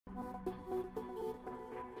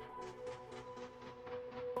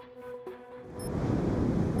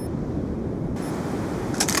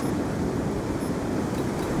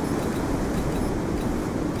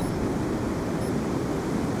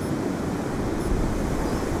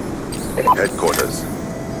Headquarters.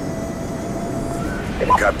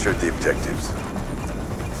 Captured the objectives.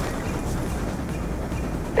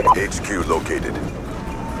 HQ located.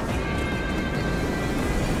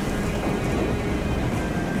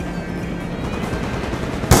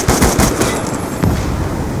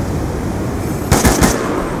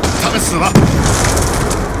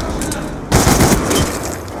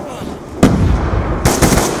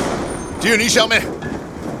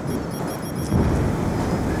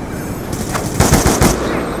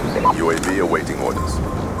 UAV awaiting orders.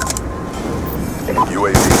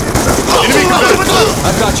 UAV inbound.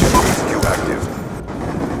 I've got you. HQ active.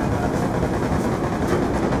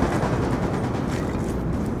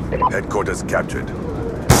 Headquarters captured.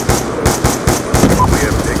 We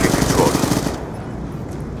have taken control.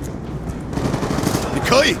 你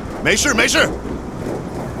可以，没事没事。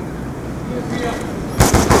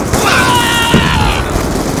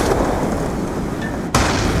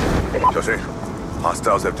小心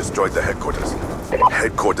Hostiles have destroyed the headquarters.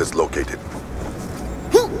 Headquarters located.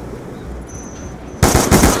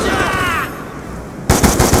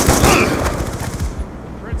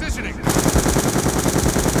 Transitioning.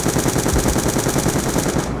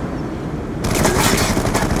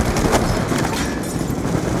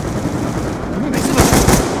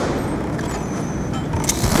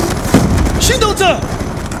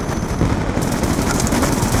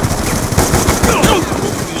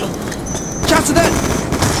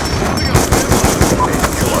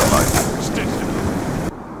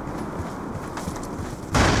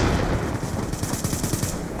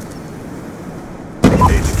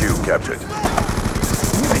 HQ captured.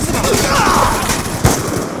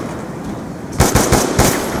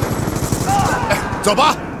 走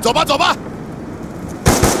吧，走吧，走吧！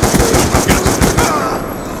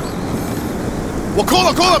我扣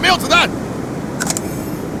了，扣了，没有子弹。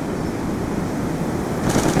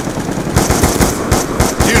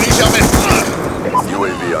敌人离下面。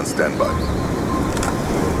UAV on standby.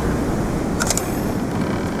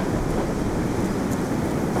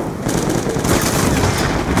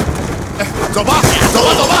 走吧，走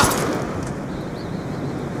吧，走吧！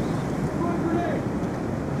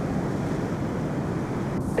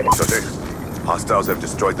 Hostiles have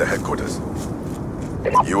destroyed the headquarters.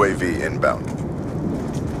 UAV inbound.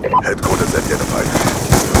 Headquarters identified.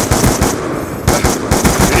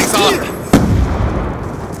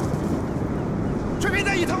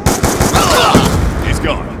 He's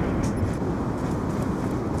gone.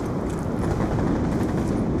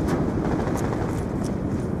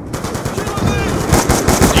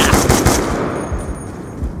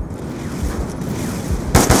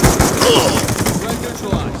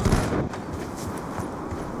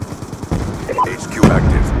 HQ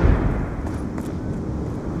active.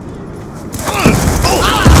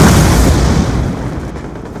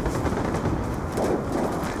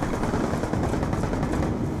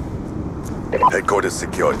 Headquarters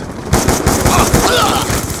secured.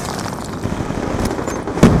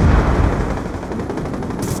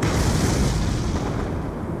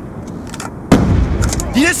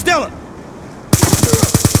 Есть дело!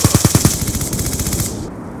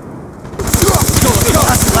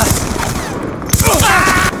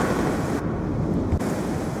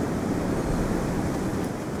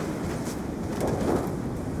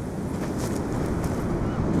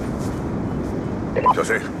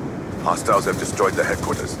 Hostiles have destroyed the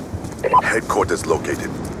headquarters. Headquarters located.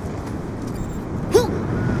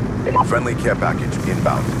 Friendly care package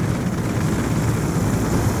inbound.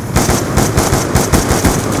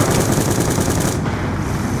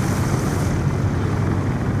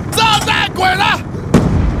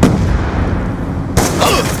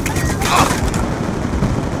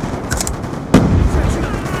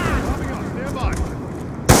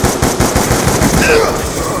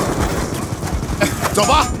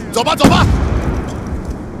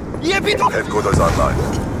 Headquarters online.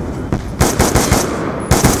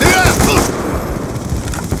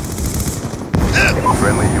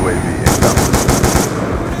 Friendly UAV inbound.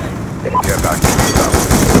 Care package inbound.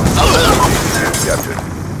 Captured.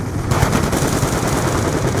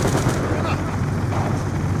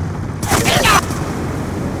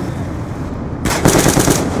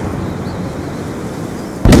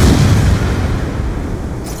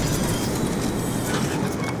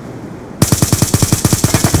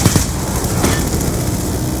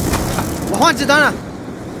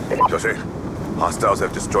 Hostiles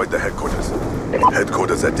have destroyed the headquarters.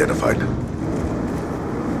 Headquarters identified.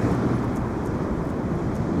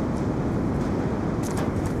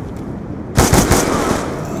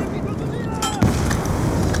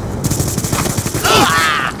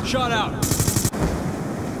 Shot out.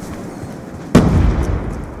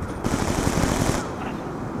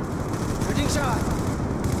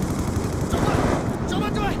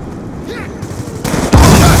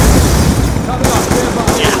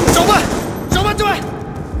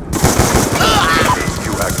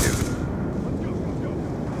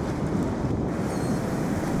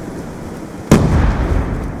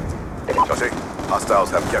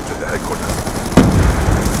 Hostiles have captured the headquarters.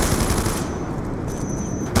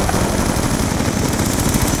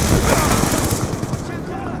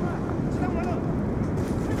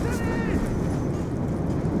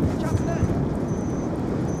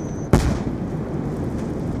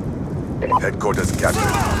 Headquarters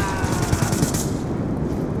captured.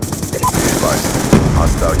 Be advised,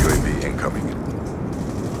 hostile UAV incoming.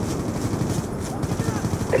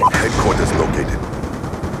 Headquarters located.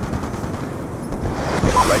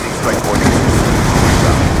 Lightning strike warning.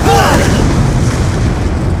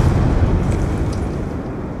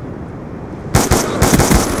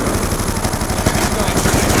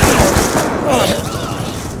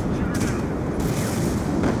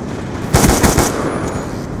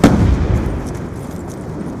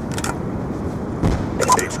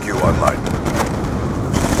 HQ online.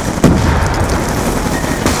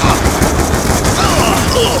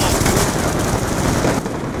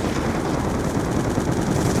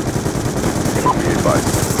 Be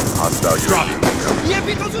advised, hostile UAV incoming. 烟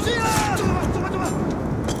兵冲出去了！走吧！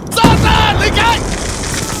炸弹，离开！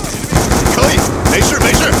可以，没事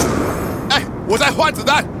没事。哎，我在换子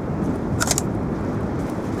弹。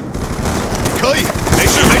可以，没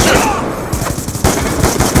事没事。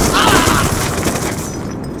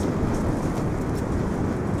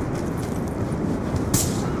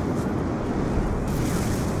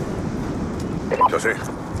小心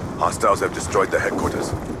Hostiles have destroyed the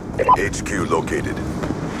headquarters. HQ located.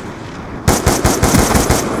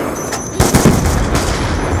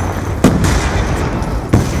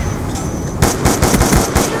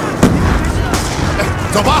 Hey,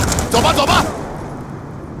 走吧！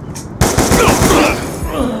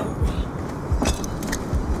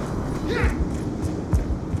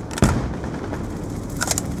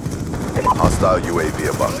 Hostile UAV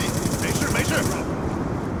above. 没事。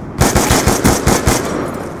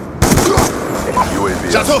 UAV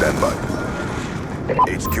on standby.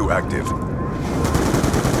 HQ active.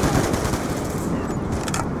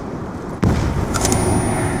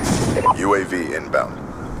 UAV inbound.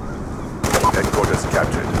 Headquarters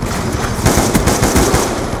captured.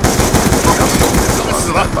 Hellstorm missile on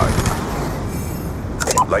standby.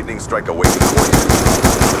 Lightning strike awaiting coordinates.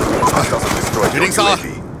 Hostiles have destroyed your UAV.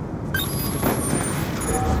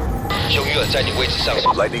 凶月在你位置上。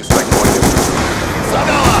 Lightning strike coordinates. 砸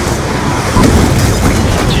掉了！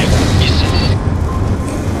 结果一死。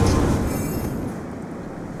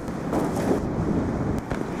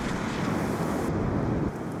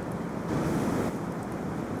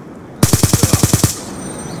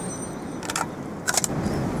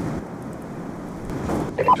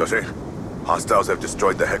 小心 Hostiles have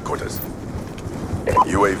destroyed the headquarters.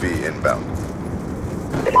 UAV inbound.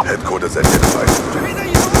 Headquarters identified. 水兵在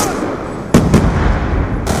一头！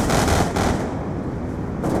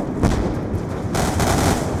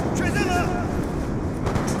 确认了！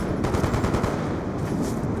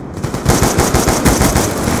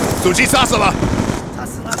阻击杀死了！他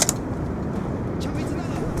死了！枪没子弹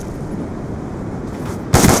了！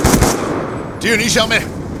敌人离消灭！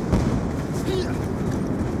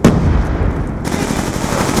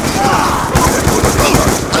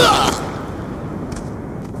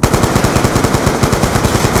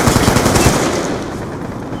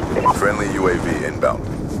 Friendly UAV inbound.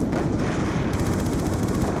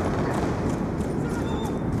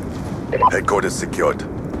 Headquarters secured.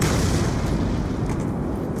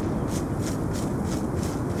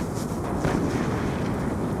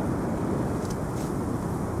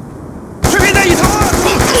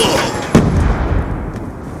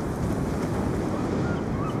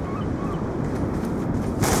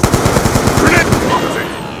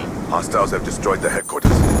 Hostiles have destroyed the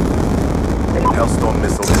headquarters. Hellstorm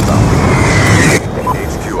missile inbound.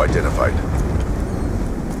 HQ identified.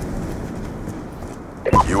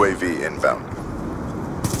 UAV inbound.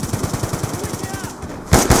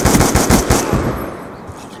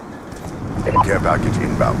 Care package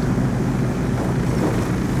inbound.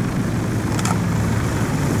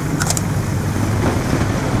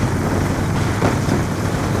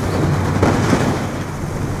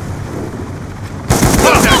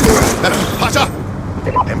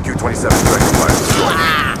 MQ-27 direct fire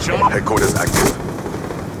destroyed. Headquarters active.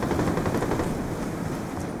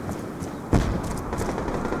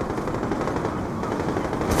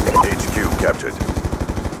 HQ captured.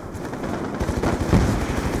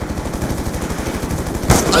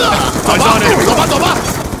 Eyes on enemy. 走吧，走吧。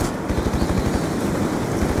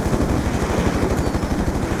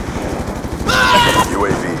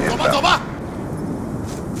 UAV 走吧，走 inbound. 吧。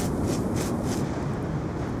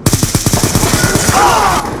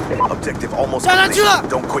 Objective almost 下去了 complete.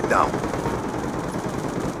 Don't quit now.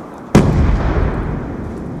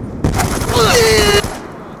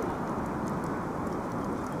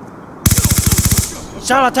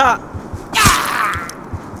 杀了他！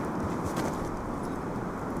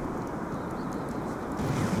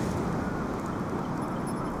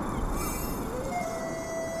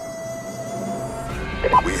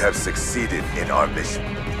 We have succeeded in our mission.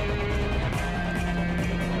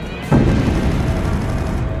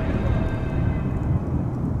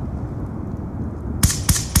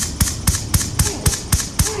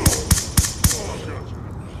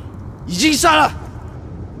已经杀了。